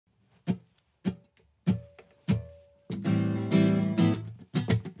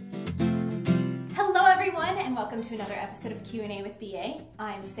and welcome to another episode of Q&A with BA.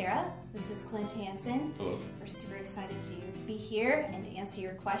 I'm Sarah, this is Clint Hanson. Hello. We're super excited to be here and to answer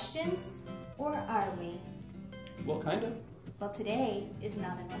your questions, or are we? Well, kind of. Well, today is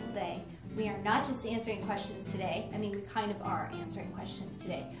not a normal day. We are not just answering questions today. I mean, we kind of are answering questions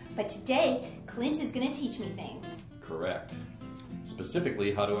today. But today, Clint is going to teach me things. Correct.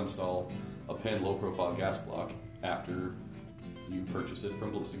 Specifically, how to install a pin low-profile gas block after you purchase it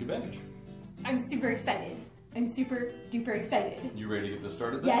from Ballistic Advantage. I'm super excited. I'm super duper excited. You ready to get this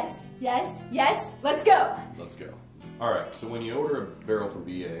started then? Yes, yes, yes, let's go. Let's go. Alright, so when you order a barrel from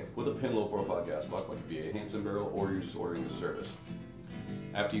BA with a pin low-profile gas block like a BA Hanson barrel, or you're just ordering the service,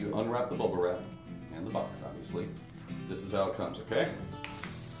 after you unwrap the bubble wrap and the box, obviously, this is how it comes, okay?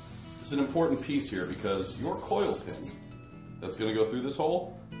 It's an important piece here because your coil pin that's going to go through this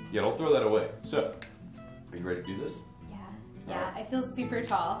hole, yeah, don't throw that away. So, are you ready to do this? Yeah, Right. I feel super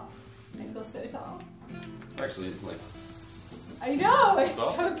tall. I feel so tall. Actually, like, I know, it's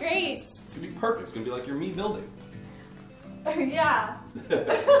awesome. so great. It's going to be perfect. It's going to be like your me building. Yeah.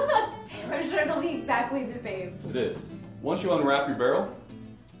 I'm sure it'll be exactly the same. It is. Once you unwrap your barrel,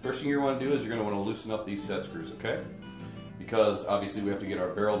 first thing you're going to do is you're going to want to loosen up these set screws, okay? Because obviously we have to get our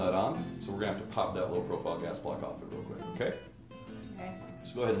barrel nut on, so we're going to have to pop that low profile gas block off it real quick, okay? Okay.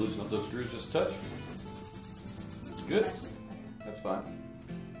 So go ahead and loosen up those screws just a touch. That's good. That's fine.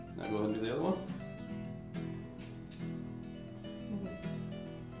 Now go ahead and do the other one.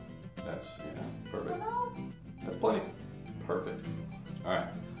 That's, yeah, perfect. That's plenty. Perfect. Alright.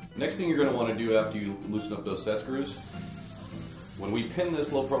 Next thing you're going to want to do after you loosen up those set screws, when we pin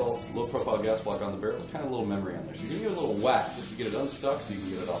this low profile gas block on the barrel, it's kind of a little memory on there. So you're going to give it a little whack just to get it unstuck so you can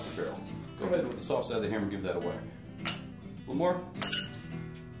get it off the barrel. Go ahead with the soft side of the hammer and give that a whack. A little more.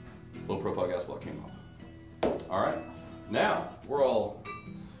 Low profile gas block came off. Alright. Now, we're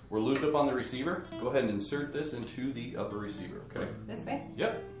lubed up on the receiver. Go ahead and insert this into the upper receiver, okay? This way?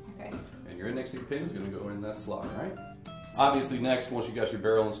 Yep. Okay. And your index pin is going to go in that slot, right? Obviously, next, once you got your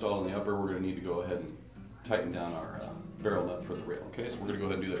barrel installed in the upper, we're going to need to go ahead and tighten down our barrel nut for the rail, okay? So we're going to go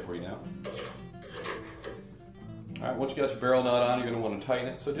ahead and do that for you now. Alright, once you got your barrel nut on, you're going to want to tighten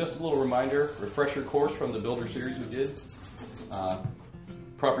it. So just a little reminder, refresher course from the builder series we did.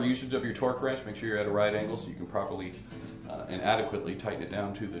 Proper usage of your torque wrench, make sure you're at a right angle so you can properly and adequately tighten it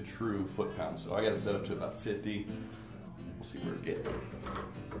down to the true foot-pounds. So I got it set up to about 50. We'll see where it gets.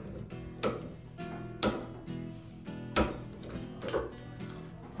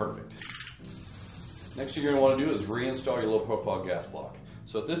 Perfect. Next thing you're going to want to do is reinstall your low-profile gas block.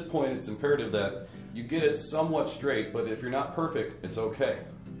 So at this point, it's imperative that you get it somewhat straight, but if you're not perfect, it's okay.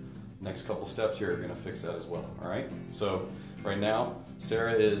 Next couple steps here are going to fix that as well, all right? So right now,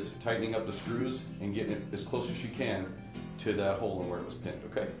 Sarah is tightening up the screws and getting it as close as she can to that hole and where it was pinned,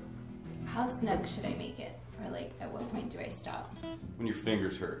 okay? How snug should I make it? Or like, at what point do I stop? When your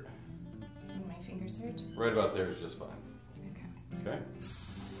fingers hurt. When my fingers hurt? Right about there is just fine. Okay. Okay?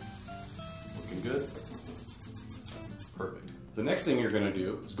 Looking good? Perfect. The next thing you're going to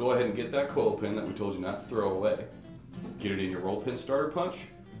do is go ahead and get that coil pin that we told you not to throw away. Get it in your roll pin starter punch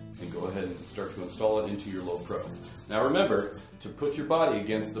and go ahead and start to install it into your low pro. Now remember to put your body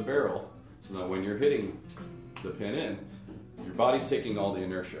against the barrel so that when you're hitting the pin in, your body's taking all the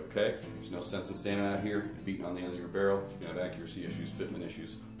inertia, okay? There's no sense in standing out here, beating on the end of your barrel. You can have accuracy issues, fitment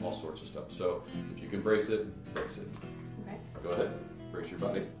issues, all sorts of stuff. So if you can brace it, brace it. Okay. Go ahead, brace your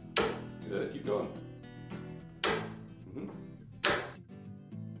body. Good, keep going.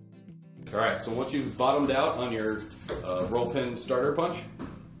 All right, so once you've bottomed out on your roll pin starter punch,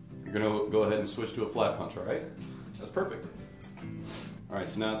 you're gonna go ahead and switch to a flat punch, all right? That's perfect. All right,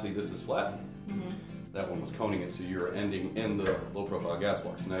 so now see this is flat. That one was coning it, so you're ending in the low profile gas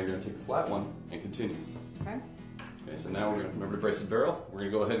block. So now you're gonna take the flat one and continue. Okay. Okay, so now we're gonna, remember to brace the barrel. We're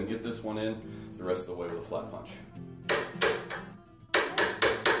gonna go ahead and get this one in the rest of the way with a flat punch.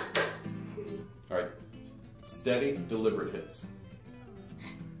 All right, steady, deliberate hits.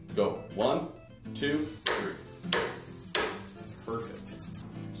 Go, 1, 2, 3. Perfect.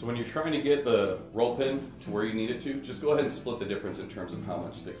 So when you're trying to get the roll pin to where you need it to, just go ahead and split the difference in terms of how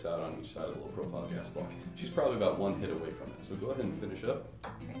much sticks out on each side of the low profile gas block. She's probably about 1 hit away from it. So go ahead and finish up.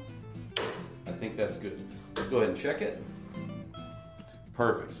 Okay. I think that's good. Let's go ahead and check it.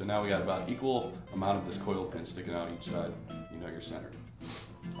 Perfect. So now we got about equal amount of this coil pin sticking out each side. You know you're centered.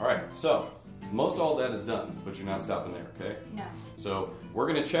 All right, so most all that is done, but you're not stopping there, okay? No. So we're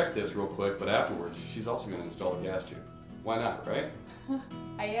gonna check this real quick, but afterwards, she's also gonna install a gas tube. Why not, right?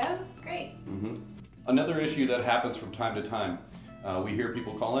 I am? Great. Another issue that happens from time to time, we hear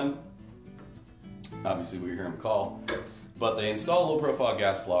people call in. Obviously, we hear them call. but they install a low profile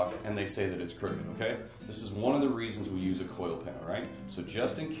gas block and they say that it's crooked, okay? This is one of the reasons we use a coil pin, all right? So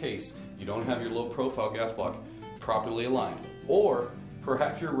just in case you don't have your low profile gas block properly aligned, or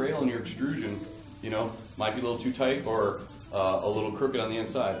perhaps your rail and your extrusion, you know, might be a little too tight or a little crooked on the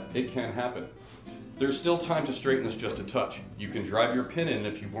inside, it can happen. There's still time to straighten this just a touch. You can drive your pin in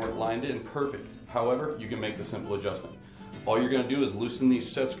if you weren't lined in perfect. However, you can make the simple adjustment. All you're going to do is loosen these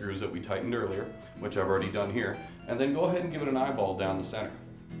set screws that we tightened earlier, which I've already done here, and then go ahead and give it an eyeball down the center.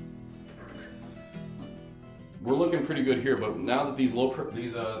 We're looking pretty good here, but now that these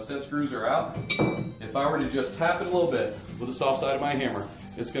set screws are out, if I were to just tap it a little bit with the soft side of my hammer,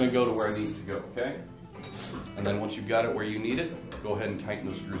 it's going to go to where I need it to go, okay? And then once you've got it where you need it, go ahead and tighten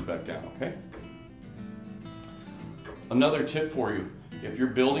those screws back down, okay? Another tip for you, if you're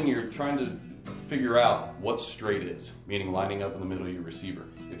building, you're trying to figure out what straight is, meaning lining up in the middle of your receiver.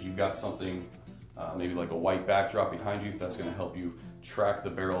 If you've got something, maybe like a white backdrop behind you, that's going to help you track the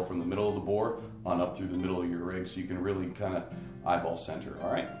barrel from the middle of the bore on up through the middle of your rig so you can really kind of eyeball center,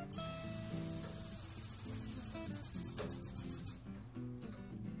 all right?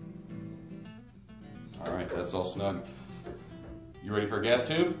 All right, that's all snug. You ready for a gas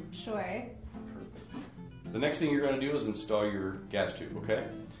tube? Sure. The next thing you're going to do is install your gas tube, okay?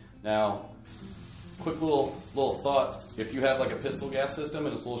 Now, quick little thought, if you have like a pistol gas system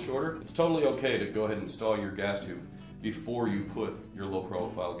and it's a little shorter, it's totally okay to go ahead and install your gas tube before you put your low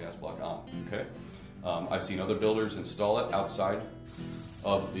profile gas block on, okay? I've seen other builders install it outside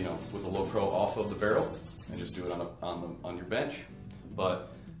of, you know, with the low pro off of the barrel and just do it on your bench,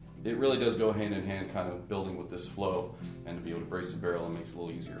 but it really does go hand in hand kind of building with this flow, and to be able to brace the barrel, it makes it a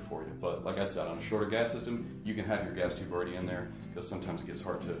little easier for you. But like I said, on a shorter gas system, you can have your gas tube already in there because sometimes it gets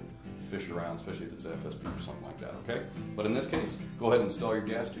hard to fish around, especially if it's FSB or something like that, okay? But in this case, go ahead and install your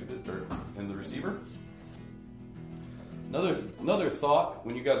gas tube in the receiver. Another thought,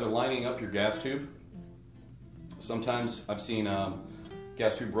 when you guys are lining up your gas tube, sometimes I've seen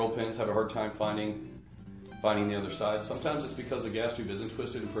gas tube roll pins have a hard time finding the other side. Sometimes it's because the gas tube isn't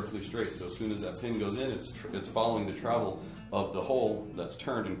twisted and perfectly straight, so as soon as that pin goes in, it's following the travel of the hole that's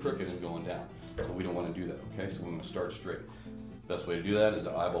turned and crooked and going down. So we don't want to do that, okay? So we want to start straight. Best way to do that is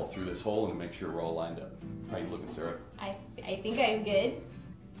to eyeball through this hole and make sure we're all lined up. How you looking, Sarah? I think I'm good.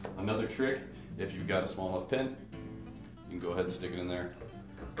 Another trick, if you've got a small enough pin, you can go ahead and stick it in there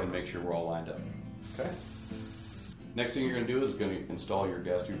and make sure we're all lined up, okay? Next thing you're going to do is going to install your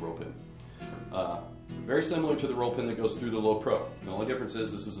gas tube roll pin. Very similar to the roll pin that goes through the low pro. The only difference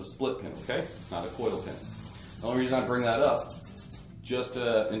is this is a split pin, okay? It's not a coil pin. The only reason I bring that up, just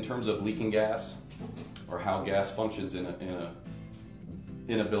in terms of leaking gas or how gas functions in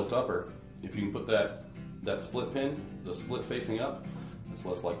a built upper, if you can put that split pin, the split facing up, it's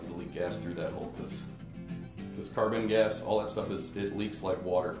less likely to leak gas through that hole because carbon gas, all that stuff it leaks like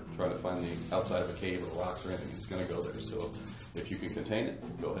water. Try to find the outside of a cave or rocks or anything, it's going to go there. So if you can contain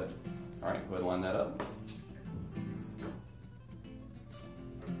it, go ahead. All right, go ahead and line that up.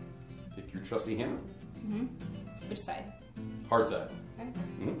 Take your trusty hammer. Mm-hmm. Which side? Hard side. Okay.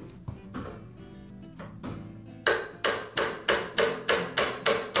 Mm-hmm.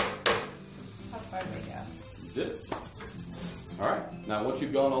 How far do we go? You did it. All right, now once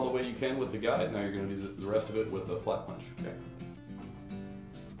you've gone all the way you can with the guide, now you're going to do the rest of it with a flat punch, okay?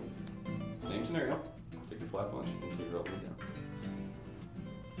 Same scenario. Take your flat punch and take it all the way down.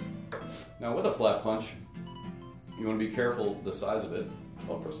 Now with a flat punch, you want to be careful the size of it.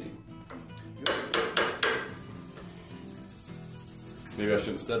 I'll proceed. Maybe I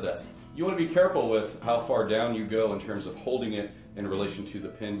shouldn't have said that. You want to be careful with how far down you go in terms of holding it in relation to the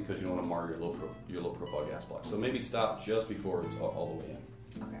pin because you don't want to mar your low profile gas block. So maybe stop just before it's all the way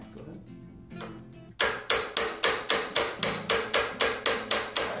in. Okay. Go ahead.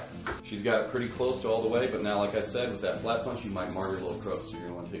 She's got it pretty close to all the way, but now, like I said, with that flat punch, you might mar your low pro. So you're going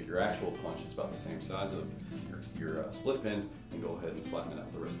to want to take your actual punch, it's about the same size of your split pin, and go ahead and flatten it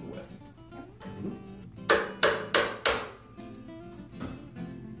out the rest of the way. Mm-hmm.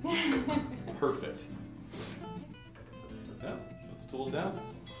 Perfect. Yeah, put the tools down.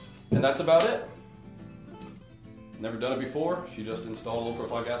 And that's about it. Never done it before. She just installed a low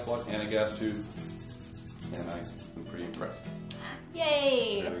profile gas block and a gas tube, and I'm pretty impressed.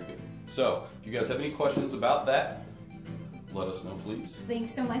 Yay! Very good. So, if you guys have any questions about that, let us know, please.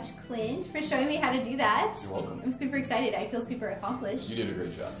 Thanks so much, Clint, for showing me how to do that. You're welcome. I'm super excited. I feel super accomplished. You did a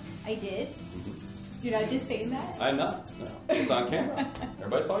great job. I did. Mm-hmm. You're not just saying that? I'm not. No. It's on camera.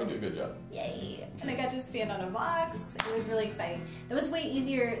 Everybody saw you do a good job. Yay! And I got to stand on a box. It was really exciting. That was way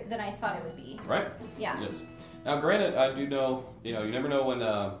easier than I thought it would be. Right? Yeah. It is. Now, granted, I do know, you never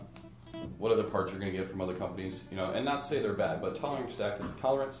know what other parts you're going to get from other companies, you know, and not say they're bad, but tolerance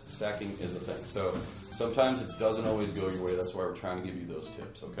stacking is a thing. So sometimes it doesn't always go your way. That's why we're trying to give you those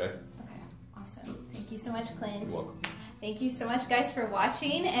tips, okay? Okay, awesome. Thank you so much, Clint. You're welcome. Thank you so much, guys, for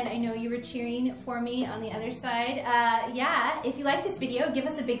watching, and I know you were cheering for me on the other side. Yeah, if you like this video, give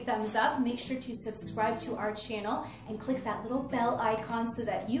us a big thumbs up. Make sure to subscribe to our channel and click that little bell icon so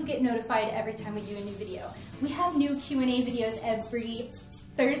that you get notified every time we do a new video. We have new Q&A videos every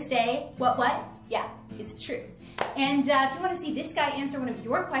Thursday. What? Yeah, it's true. And if you want to see this guy answer one of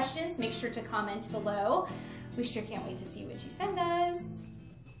your questions, make sure to comment below. We sure can't wait to see what you send us.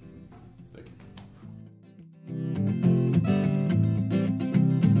 Thank you.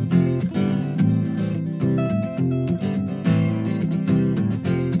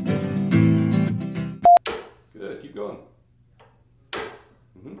 Good, keep going.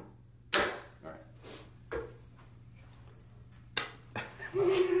 All right.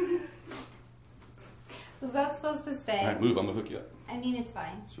 Was that supposed to stay? All right, move. I'm gonna hook you up. I mean, it's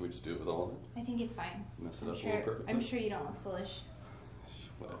fine. Should we just do it with all of it? I think it's fine. Mess it up a little perfect. I'm sure you don't look foolish.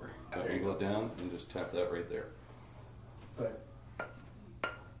 Whatever. Angle it down and just tap that right there. But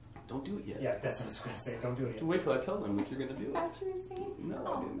Don't do it yet. yeah, that's what I was going to say. Don't do it yet. Wait till I tell them what you're gonna do. That's what you were saying? No,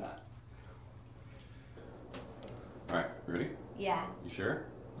 I did not. All right, ready? Yeah. You sure?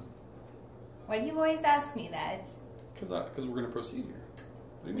 Why do you always ask me that? Because we're gonna proceed here.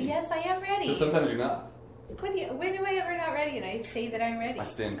 What do you mean? Yes, I am ready. 'Cause sometimes you're not. When am I ever not ready and I say that I'm ready? I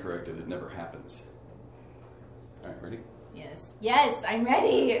stand corrected. It never happens. All right, ready? Yes. Yes, I'm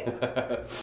ready.